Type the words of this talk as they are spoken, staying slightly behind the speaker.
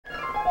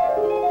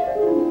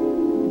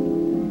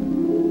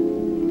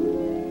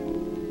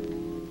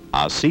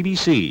A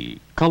CBC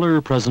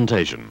color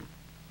presentation.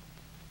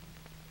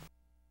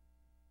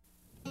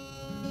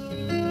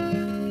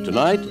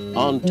 Tonight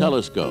on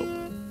Telescope,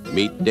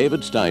 meet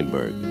David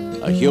Steinberg,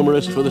 a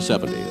humorist for the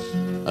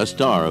 70s, a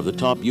star of the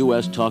top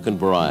U.S. talk and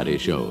variety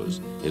shows,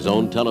 his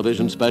own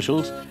television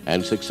specials,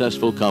 and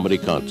successful comedy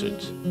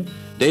concerts.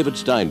 David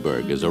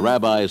Steinberg is a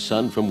rabbi's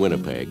son from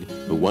Winnipeg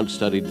who once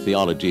studied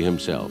theology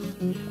himself.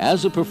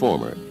 As a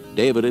performer,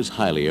 David is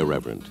highly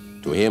irreverent.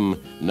 To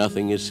him,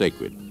 nothing is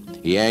sacred.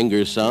 He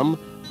angers some,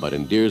 but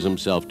endears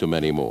himself to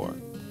many more.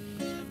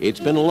 It's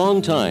been a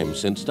long time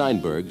since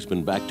Steinberg's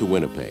been back to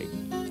Winnipeg.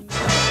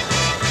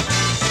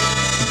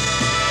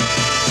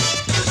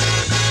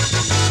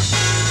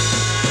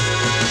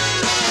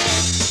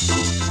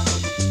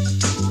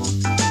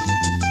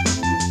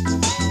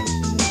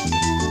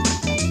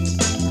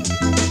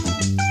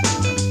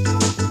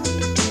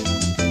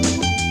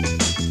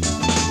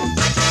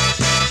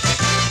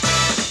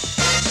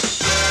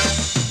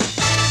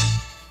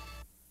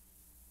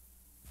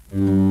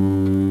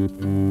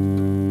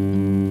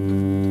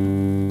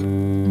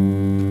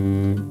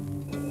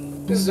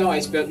 This is how I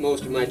spent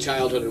most of my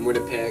childhood in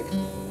Winnipeg,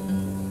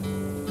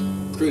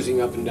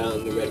 cruising up and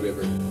down the Red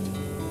River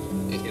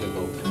in a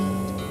boat.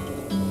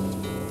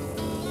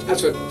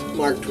 That's what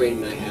Mark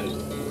Twain and I had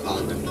in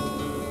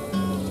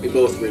common. We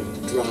both were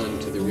drawn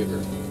to the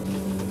river.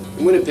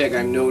 In Winnipeg,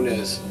 I'm known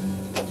as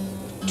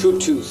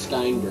Tutu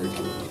Steinberg.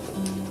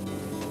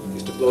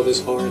 Used to blow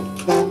this horn.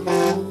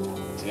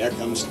 So here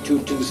comes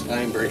Tutu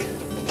Steinberg.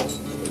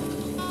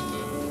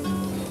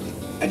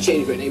 I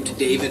changed my name to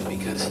David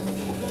because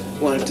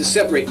I wanted to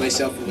separate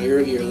myself from my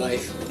earlier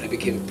life when I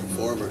became a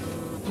performer.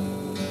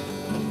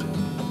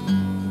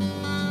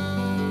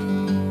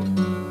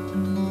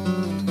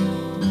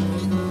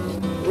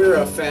 We're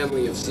a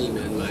family of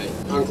seamen. My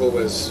uncle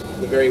was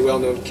the very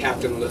well-known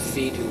Captain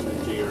Lafitte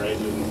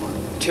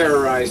who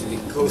terrorized the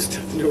coast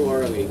of New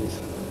Orleans.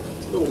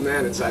 There's a little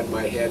man inside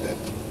my head that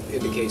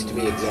indicates to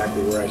me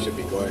exactly where I should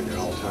be going at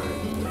all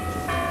times.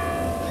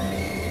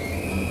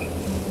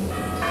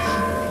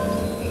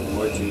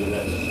 More to your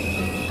left.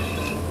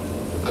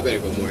 I better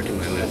go more to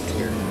my left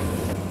here.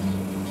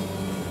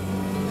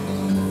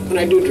 When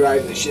I do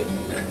drive the ship,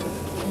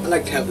 I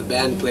like to have the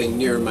band playing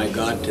Nearer My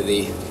God to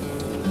Thee.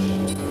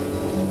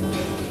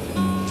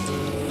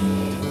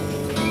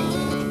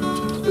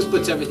 This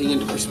puts everything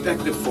into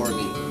perspective for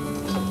me.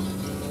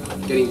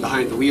 Getting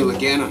behind the wheel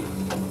again on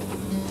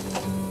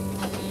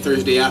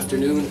Thursday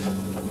afternoon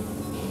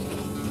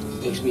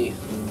makes me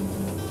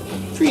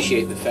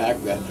appreciate the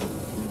fact that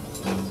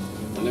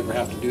I'll never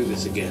have to do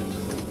this again.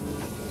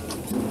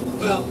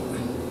 Well,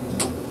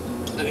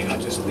 I think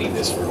I'll just leave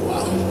this for a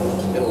while.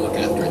 It'll look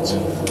after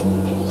itself.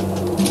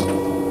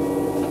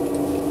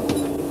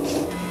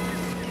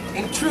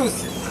 In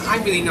truth,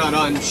 I'm really not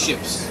on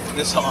ships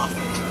this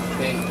often.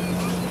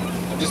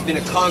 I've just been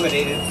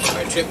accommodated for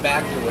my trip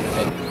back to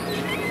Winnipeg.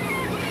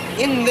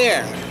 In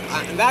there,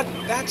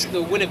 that's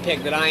the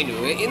Winnipeg that I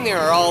knew. In there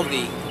are all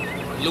the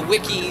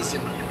Lewickis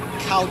and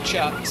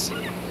Kowchucks,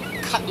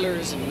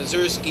 Cutlers and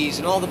Mazurskis,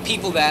 and all the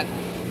people that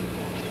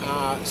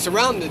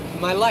surrounded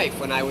my life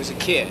when I was a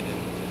kid.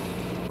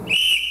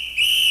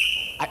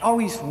 I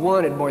always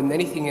wanted, more than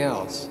anything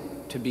else,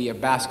 to be a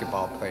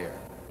basketball player.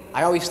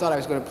 I always thought I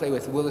was going to play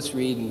with Willis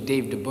Reed and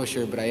Dave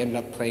DeBuscher, but I ended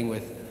up playing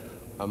with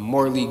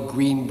Morley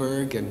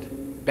Greenberg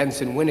and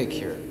Benson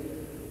Winnicure.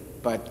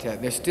 But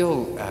there's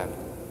still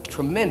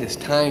tremendous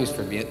times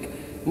for me.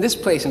 And this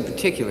place in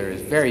particular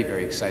is a very,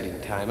 very exciting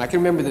time. I can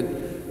remember that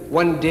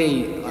one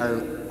day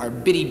our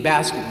biddy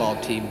basketball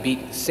team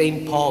beat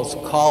St. Paul's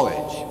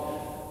College,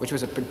 which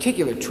was a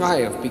particular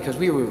triumph because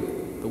we were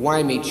the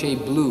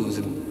YMHA Blues,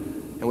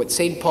 and what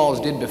St.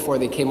 Paul's did before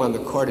they came on the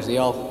court is they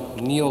all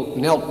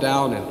knelt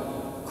down and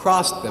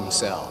crossed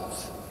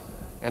themselves.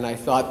 And I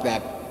thought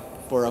that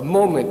for a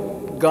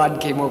moment, God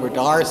came over to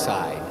our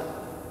side,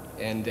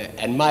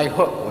 and my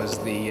hook was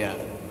the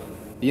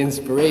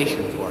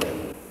inspiration for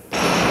it.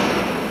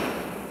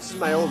 This is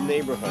my old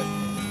neighborhood.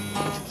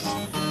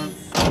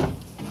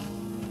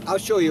 I'll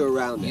show you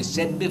around. You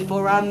said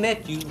before I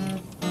met you,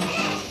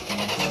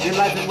 your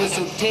life it was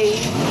so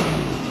tame.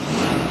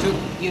 Took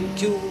you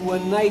to a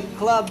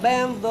nightclub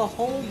and the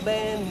whole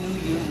band knew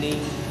your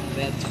name.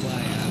 That's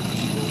why I'm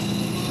here.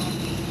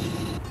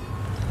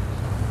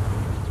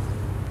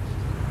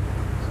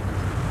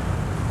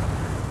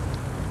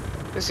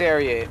 This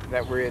area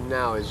that we're in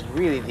now is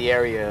really the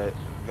area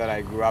that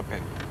I grew up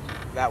in.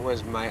 That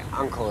was my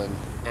uncle and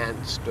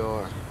aunt's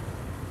store.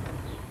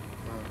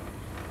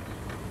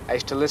 I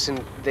used to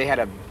listen, they had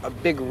a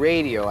big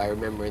radio, I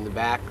remember, in the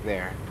back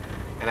there.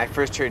 And I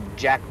first heard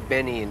Jack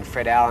Benny and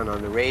Fred Allen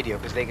on the radio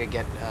because they could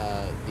get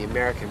the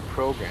American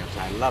programs.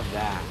 I loved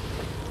that.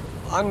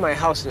 On my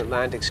house in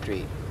Atlantic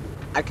Street,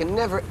 I can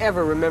never,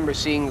 ever remember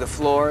seeing the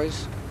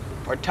floors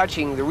or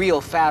touching the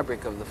real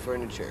fabric of the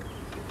furniture.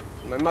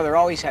 My mother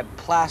always had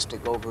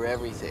plastic over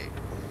everything.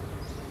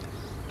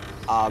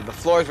 The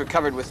floors were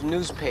covered with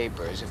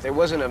newspapers. If there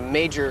wasn't a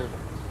major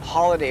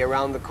holiday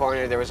around the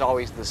corner, there was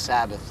always the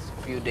Sabbath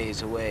a few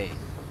days away.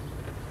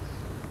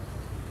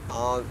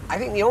 I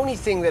think the only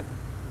thing that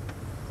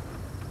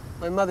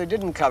my mother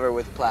didn't cover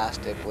with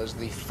plastic was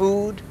the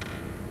food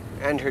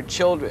and her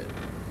children.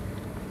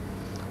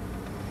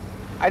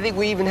 I think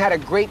we even had a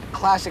great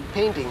classic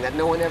painting that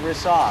no one ever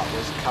saw. It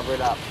was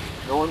covered up.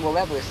 No one will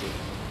ever see.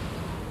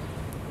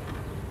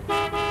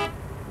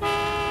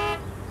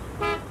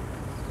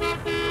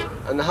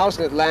 In the house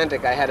in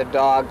Atlantic, I had a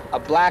dog, a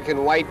black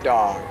and white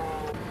dog.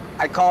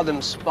 I called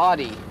him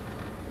Spotty,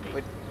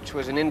 which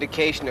was an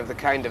indication of the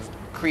kind of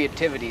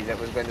creativity that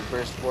was going to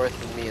burst forth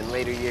in me in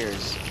later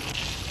years.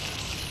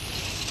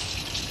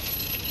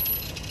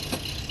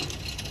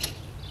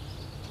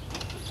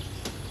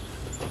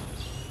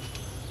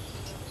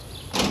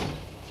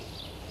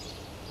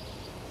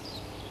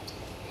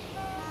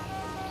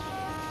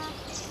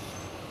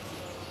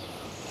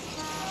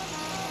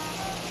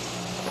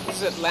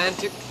 This is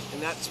Atlantic,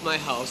 and that's my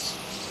house.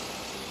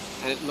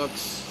 And it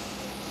looks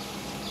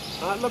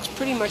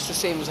pretty much the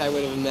same as I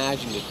would have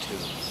imagined it to.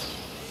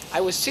 I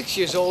was 6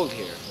 years old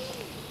here,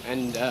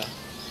 and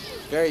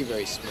very,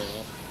 very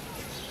small.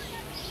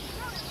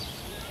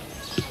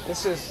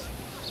 This is...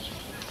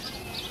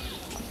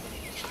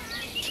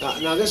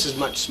 Now this is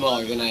much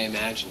smaller than I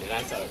imagined it.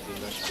 I thought it would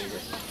be much bigger.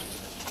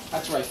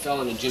 That's where I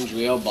fell in a ginger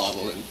ale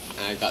bottle, and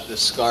I got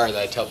this scar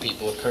that I tell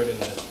people occurred in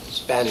the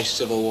Spanish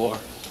Civil War.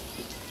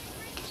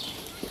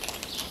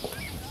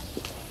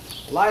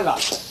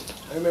 Lilacs.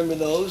 I remember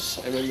those.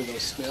 I remember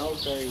those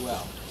smells very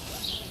well.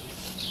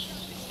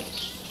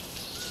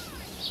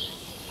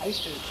 I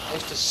used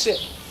to sit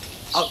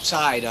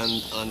outside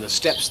on the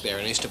steps there,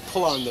 and I used to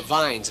pull on the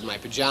vines in my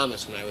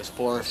pajamas when I was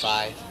 4 or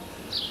 5.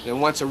 And then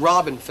once a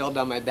robin fell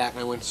down my back,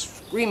 and I went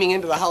screaming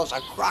into the house,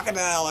 "A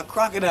crocodile, a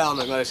crocodile!"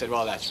 My mother said,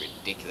 "Well, that's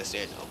ridiculous.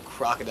 There's no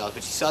crocodiles."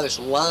 But she saw this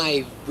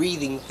live,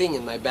 breathing thing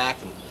in my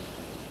back, and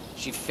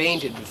she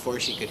fainted before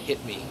she could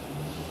hit me.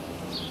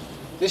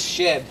 This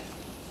shed.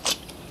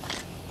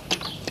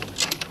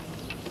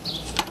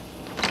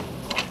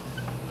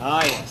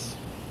 Ah, yes.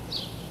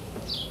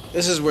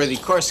 This is where the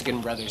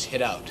Corsican brothers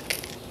hid out.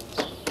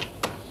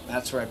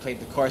 That's where I played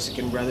the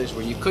Corsican brothers,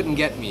 where you couldn't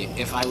get me.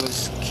 If I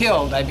was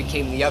killed, I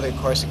became the other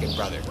Corsican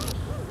brother.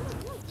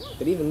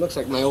 It even looks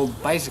like my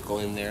old bicycle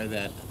in there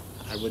that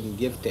I wouldn't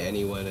give to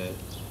anyone.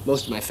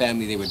 Most of my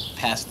family, they would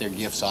pass their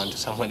gifts on to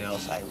someone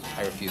else. I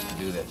refuse to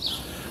do that.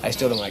 I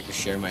still don't like to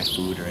share my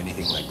food or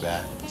anything like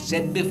that.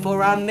 Said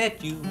before I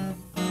met you,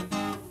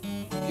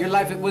 your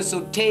life, it was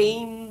so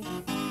tame.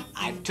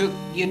 I took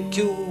you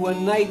to a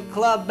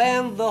nightclub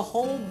and the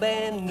whole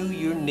band knew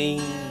your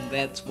name.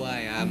 That's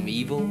why I'm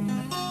evil.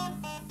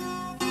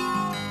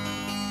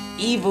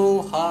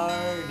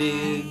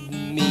 Evil-hearted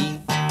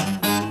me.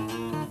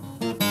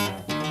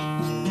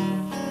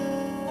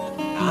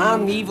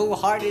 I'm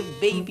evil-hearted,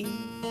 baby,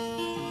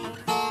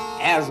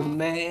 as a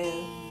man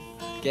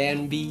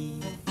can be.